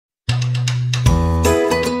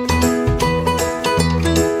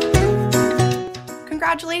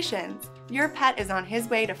Congratulations! Your pet is on his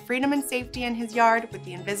way to freedom and safety in his yard with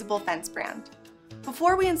the Invisible Fence brand.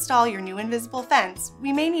 Before we install your new invisible fence,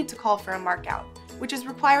 we may need to call for a markout, which is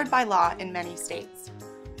required by law in many states.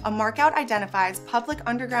 A markout identifies public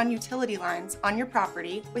underground utility lines on your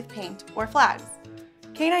property with paint or flags.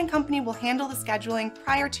 Canine Company will handle the scheduling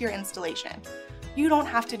prior to your installation. You don't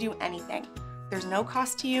have to do anything. There's no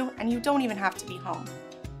cost to you, and you don't even have to be home.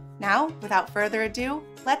 Now, without further ado,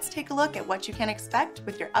 let's take a look at what you can expect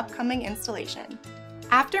with your upcoming installation.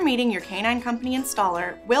 After meeting your Canine Company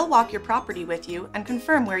installer, we'll walk your property with you and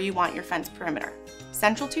confirm where you want your fence perimeter.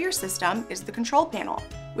 Central to your system is the control panel,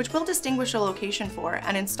 which we'll distinguish a location for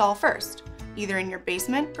and install first, either in your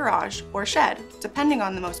basement, garage, or shed, depending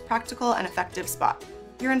on the most practical and effective spot.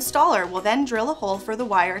 Your installer will then drill a hole for the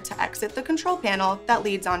wire to exit the control panel that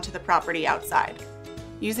leads onto the property outside.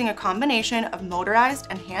 Using a combination of motorized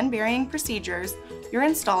and hand-burying procedures, your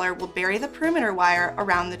installer will bury the perimeter wire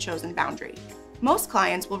around the chosen boundary. Most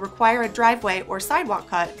clients will require a driveway or sidewalk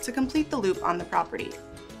cut to complete the loop on the property.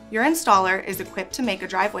 Your installer is equipped to make a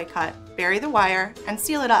driveway cut, bury the wire, and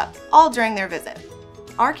seal it up, all during their visit.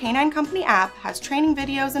 Our Canine Company app has training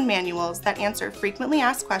videos and manuals that answer frequently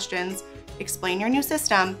asked questions, explain your new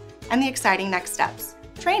system, and the exciting next steps,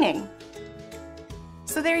 training.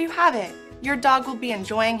 So there you have it. Your dog will be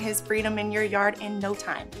enjoying his freedom in your yard in no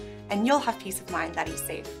time, and you'll have peace of mind that he's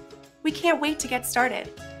safe. We can't wait to get started.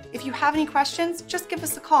 If you have any questions, just give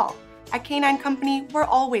us a call. At Canine Company, we're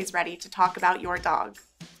always ready to talk about your dog.